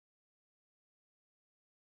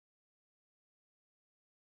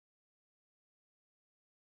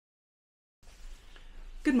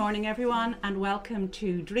Good morning everyone and welcome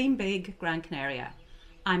to Dream Big Gran Canaria.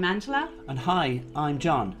 I'm Angela. And hi, I'm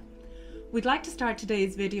John. We'd like to start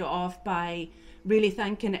today's video off by really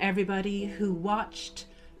thanking everybody who watched,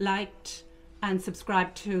 liked and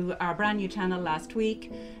subscribed to our brand new channel last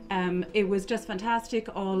week. It was just fantastic,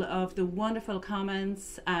 all of the wonderful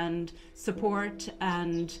comments and support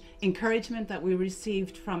and encouragement that we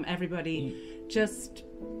received from everybody.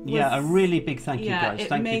 A really big thank you guys. Thank you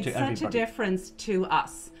to everybody. It made such a difference to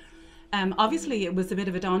us. Obviously it was a bit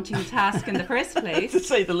of a daunting task in the first place. To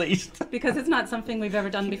say the least. Because it's not something we've ever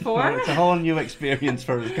done before. No, it's a whole new experience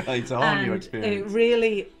for us guys, a whole new experience. It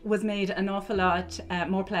really was made an awful lot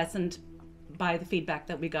more pleasant by the feedback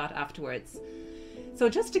that we got afterwards. So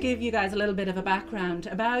just to give you guys a little bit of a background,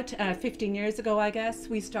 about 15 years ago I guess,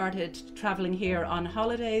 we started traveling here on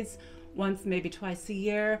holidays once, maybe twice a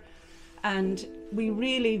year. And we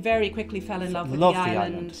really very quickly fell in love with the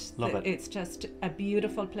island. Love it. It's just a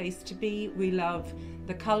beautiful place to be. We love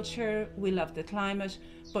the culture, we love the climate,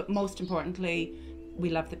 but most importantly,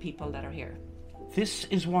 we love the people that are here. This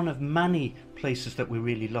is one of many places that we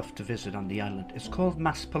really love to visit on the island. It's called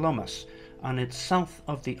Maspalomas and it's south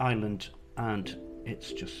of the island and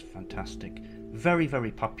it's just fantastic. Very,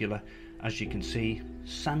 very popular. As you can see,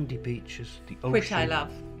 sandy beaches, the ocean. Which I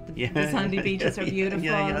love. The sandy beaches are beautiful.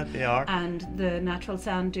 Yeah, they are. And the natural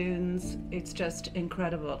sand dunes, it's just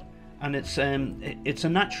incredible. And it's a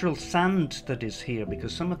natural sand that is here,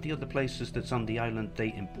 because some of the other places that's on the island,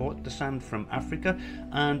 they import the sand from Africa.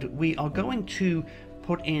 And we are going to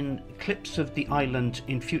put in clips of the island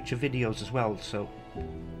in future videos as well. So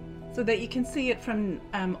that you can see it from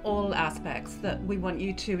all aspects, that we want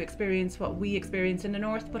you to experience what we experience in the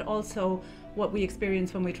north, but also what we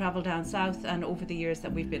experience when we travel down south and over the years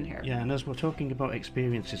that we've been here. Yeah, and as we're talking about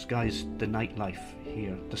experiences, guys, the nightlife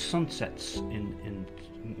here, the sunsets in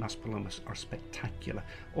Maspalomas are spectacular.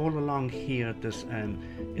 All along here, there's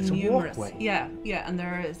it's numerous. A walkway. Yeah, and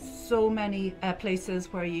there are so many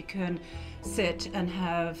places where you can sit and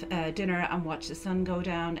have dinner and watch the sun go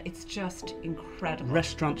down. It's just incredible.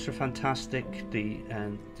 Restaurants are fantastic. The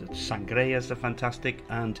sangrias are fantastic,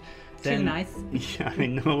 and then, too nice. Yeah, I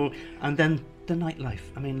know. And then the nightlife.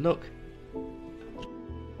 I mean, look.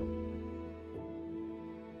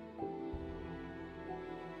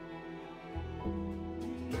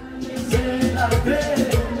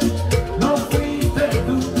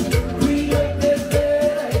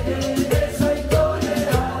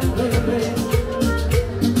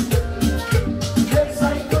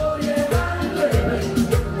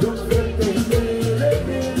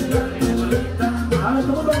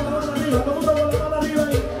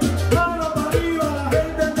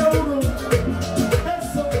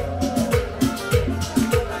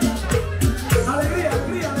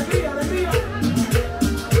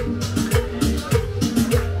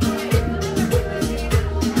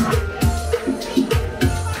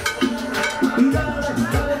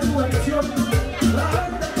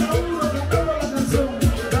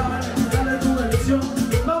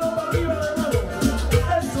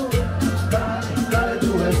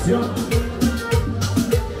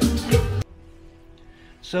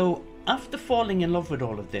 So after falling in love with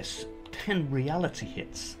all of this, then reality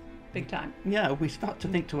hits. Big time. Yeah, we start to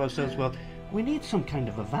think to ourselves, well, we need some kind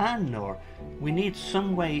of a van, or we need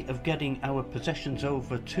some way of getting our possessions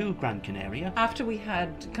over to Gran Canaria. After we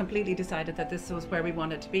had completely decided that this was where we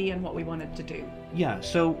wanted to be and what we wanted to do. Yeah,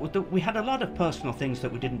 so we had a lot of personal things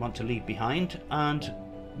that we didn't want to leave behind, and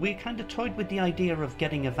we kind of toyed with the idea of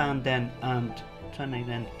getting a van then and turning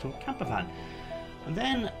it into a camper van. And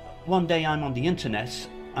then one day I'm on the internet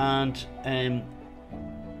and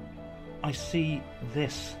I see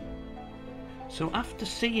this. So after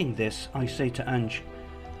seeing this, I say to Ange,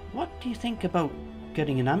 what do you think about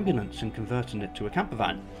getting an ambulance and converting it to a camper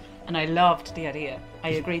van? And I loved the idea. I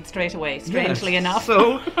agreed straight away, strangely enough.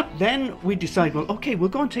 So then we decide, well, okay, we'll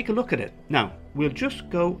go and take a look at it. Now, we'll just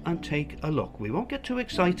go and take a look. We won't get too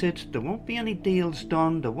excited. There won't be any deals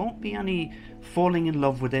done. There won't be any falling in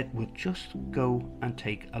love with it. We'll just go and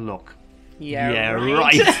take a look. Yeah,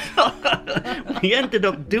 right. We ended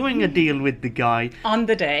up doing a deal with the guy on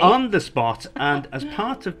the day, on the spot, and as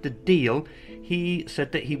part of the deal he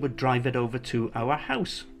said that he would drive it over to our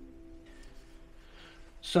house.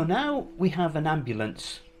 So now we have an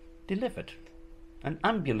ambulance delivered, an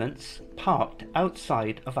ambulance parked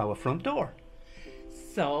outside of our front door.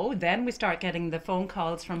 So then we start getting the phone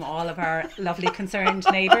calls from all of our lovely concerned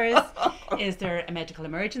neighbours. Is there a medical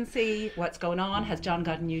emergency? What's going on? Has John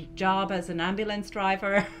got a new job as an ambulance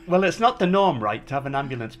driver? Well, it's not the norm, right, to have an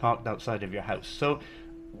ambulance parked outside of your house. So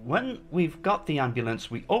when we've got the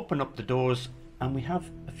ambulance, we open up the doors and we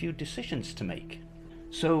have a few decisions to make.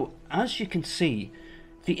 So as you can see,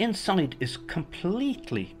 the inside is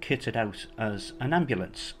completely kitted out as an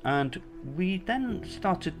ambulance, and we then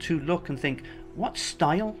started to look and think, what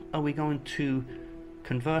style are we going to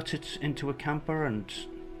convert it into a camper?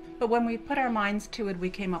 But when we put our minds to it,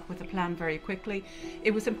 we came up with a plan very quickly.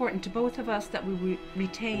 It was important to both of us that we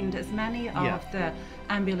retained as many of the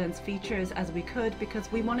ambulance features as we could,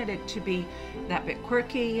 because we wanted it to be that bit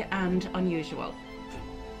quirky and unusual.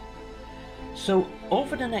 So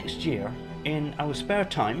over the next year, in our spare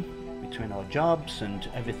time, between our jobs and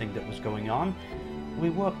everything that was going on, we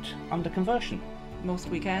worked on the conversion. Most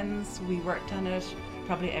weekends we worked on it,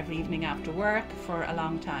 probably every evening after work for a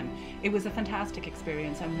long time. It was a fantastic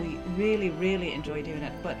experience and we really enjoyed doing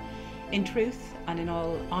it. But in truth and in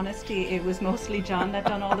all honesty, it was mostly John that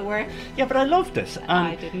done all the work. Yeah, but I loved it.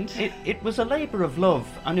 I didn't. It was a labour of love,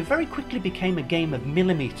 and it very quickly became a game of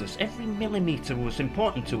millimetres. Every millimetre was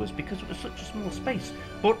important to us because it was such a small space.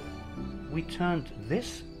 But we turned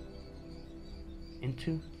this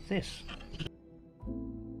into this.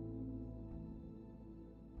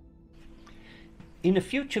 In a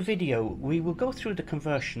future video, we will go through the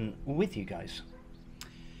conversion with you guys.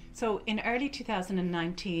 So in early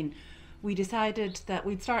 2019, we decided that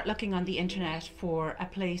we'd start looking on the internet for a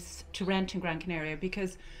place to rent in Gran Canaria,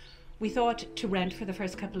 because we thought to rent for the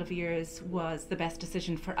first couple of years was the best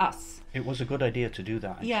decision for us. It was a good idea to do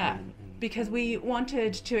that, actually. Yeah, because we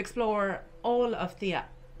wanted to explore all of the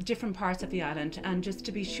different parts of the island and just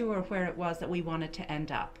to be sure where it was that we wanted to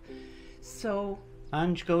end up. So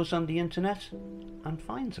Ange goes on the internet and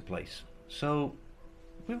finds a place. So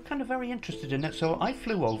we were kind of very interested in it. So I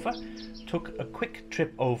flew over, took a quick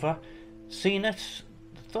trip over, seen it,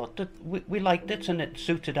 thought that we liked it and it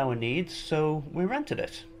suited our needs, so we rented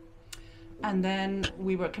it. And then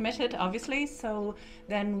we were committed, obviously, so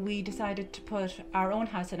then we decided to put our own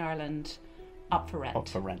house in Ireland up for rent. Up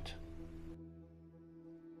for rent.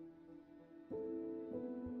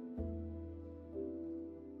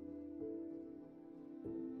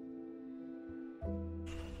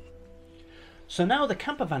 So now the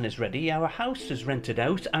camper van is ready, our house is rented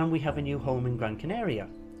out, and we have a new home in Gran Canaria.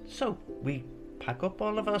 So we pack up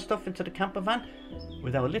all of our stuff into the camper van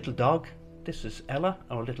with our little dog. This is Ella,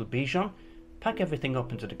 our little Bichon. Pack everything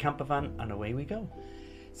up into the camper van and away we go.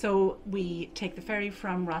 So we take the ferry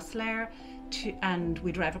from Rosslare and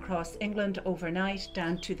we drive across England overnight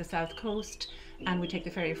down to the south coast, and we take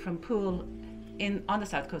the ferry from Poole on the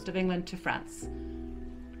south coast of England to France.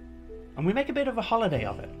 And we make a bit of a holiday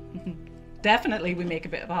of it. Definitely we make a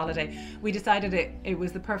bit of a holiday. We decided it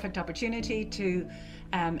was the perfect opportunity to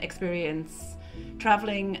experience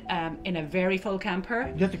travelling in a very full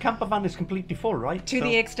camper. Yeah, the camper van is completely full, right? To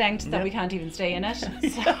the extent that we can't even stay in it.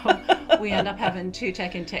 So we end up having to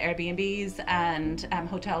check into Airbnbs and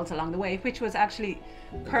hotels along the way, which was actually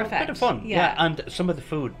perfect. A bit of fun, yeah. And some of the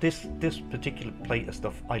food, this particular plate of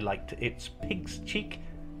stuff I liked. It's pig's cheek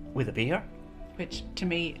with a beer. Which to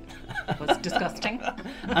me was disgusting.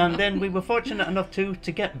 And then we were fortunate enough to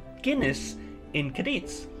get Guinness in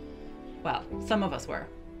Cadiz. Well, some of us were.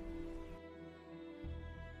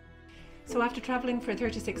 So after travelling for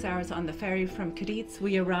 36 hours on the ferry from Cadiz,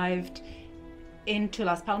 we arrived into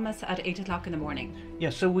Las Palmas at 8 o'clock in the morning. Yeah,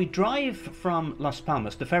 so we drive from Las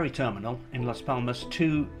Palmas, the ferry terminal in Las Palmas,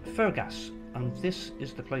 to Fergas. And this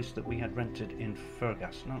is the place that we had rented in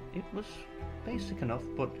Fergas. Now, it was basic enough,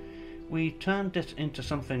 but we turned it into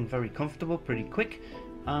something very comfortable pretty quick,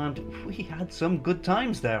 and we had some good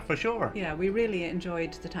times there for sure. Yeah, we really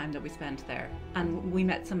enjoyed the time that we spent there, and we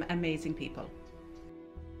met some amazing people.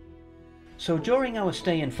 So during our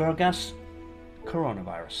stay in Fergas,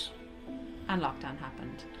 coronavirus. And lockdown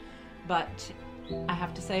happened. But I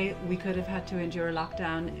have to say, we could have had to endure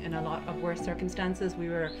lockdown in a lot of worse circumstances. We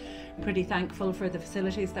were pretty thankful for the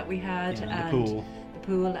facilities that we had, and the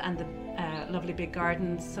pool and the lovely big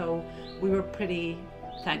gardens, so we were pretty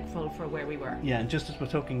thankful for where we were. Yeah, and just as we're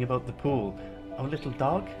talking about the pool, our little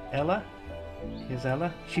dog, Ella, here's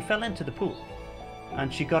Ella, she fell into the pool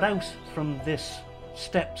and she got out from this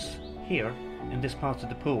steps here in this part of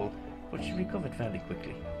the pool, but she recovered fairly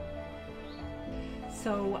quickly.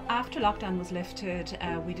 So after lockdown was lifted,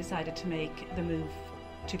 we decided to make the move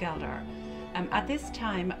to Galdar. At this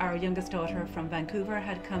time, our youngest daughter from Vancouver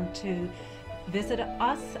had come to visit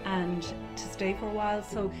us and to stay for a while,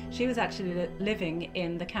 so she was actually living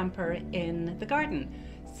in the camper in the garden.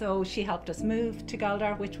 So she helped us move to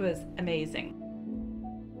Galdar, which was amazing.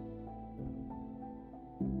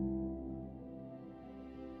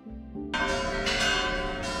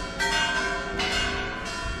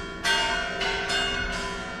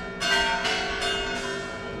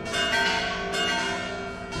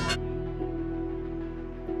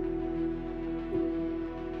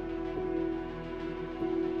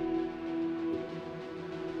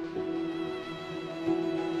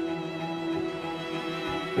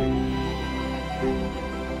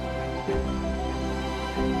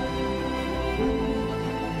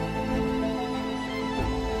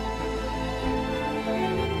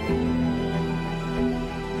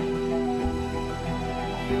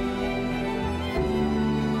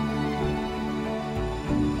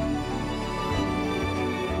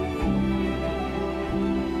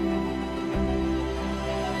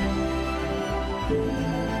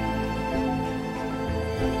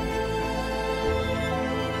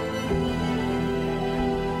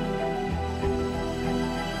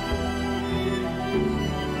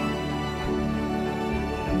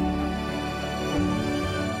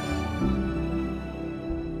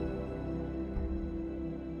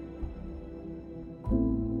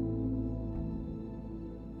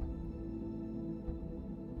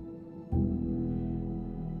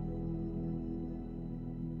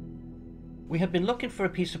 We have been looking for a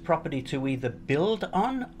piece of property to either build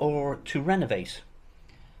on or to renovate.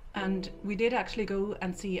 And we did actually go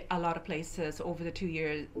and see a lot of places over the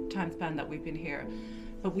 2-year time span that we've been here,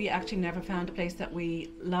 but we actually never found a place that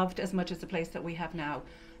we loved as much as the place that we have now.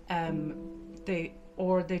 They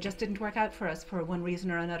just didn't work out for us for one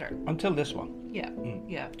reason or another. Until this one. Yeah,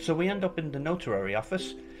 yeah. So we end up in the notary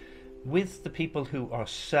office with the people who are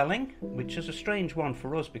selling, which is a strange one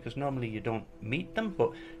for us because normally you don't meet them,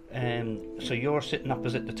 but so you're sitting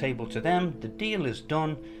opposite the table to them, the deal is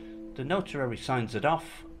done, the notary signs it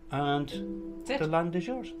off, and the land is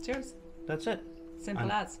yours. It's yours. That's it.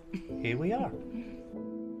 Simple as. Here we are.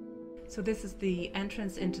 So this is the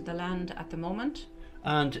entrance into the land at the moment.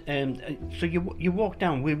 And so you walk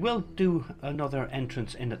down. We will do another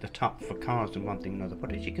entrance in at the top for cars and one thing and another,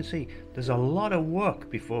 but as you can see, there's a lot of work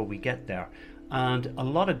before we get there, and a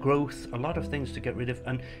lot of growth, a lot of things to get rid of,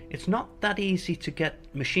 and it's not that easy to get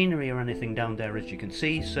machinery or anything down there, as you can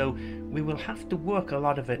see, so we will have to work a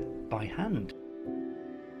lot of it by hand.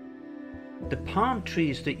 The palm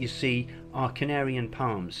trees that you see are Canarian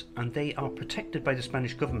palms, and they are protected by the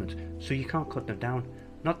Spanish government, so you can't cut them down.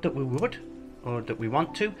 Not that we would, or that we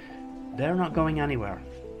want to. They're not going anywhere.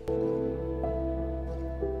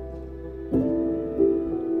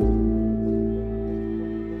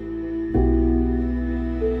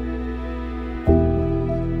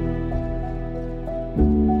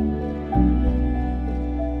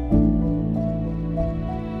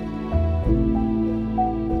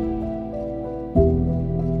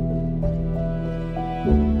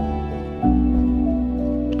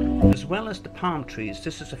 As well as the palm trees,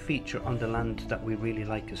 this is a feature on the land that we really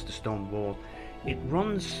like, is the stone wall. It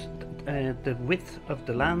runs the width of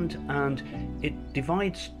the land, and it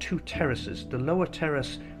divides 2 terraces. The lower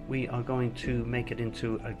terrace, we are going to make it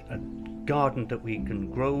into a garden that we can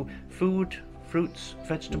grow food, fruits,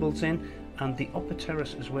 vegetables in, and the upper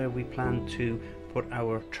terrace is where we plan to put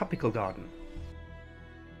our tropical garden.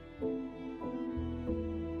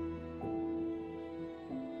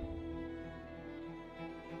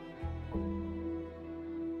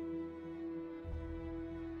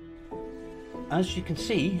 As you can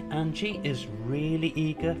see, Angie is really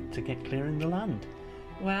eager to get clearing the land.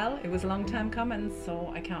 Well, it was a long time coming, so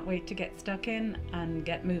I can't wait to get stuck in and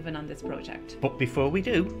get moving on this project. But before we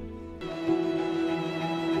do,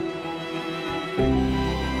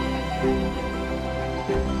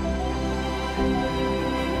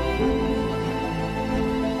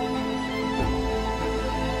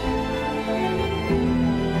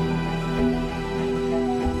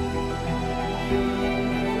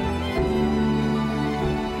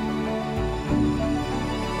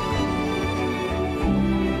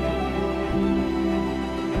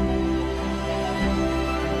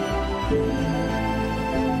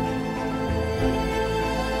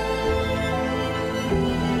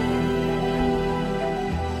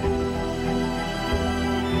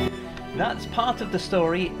 that's part of the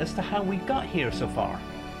story as to how we got here so far.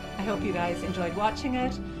 I hope you guys enjoyed watching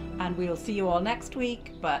it, and we'll see you all next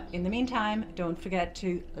week. But in the meantime, don't forget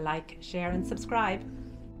to like, share and subscribe.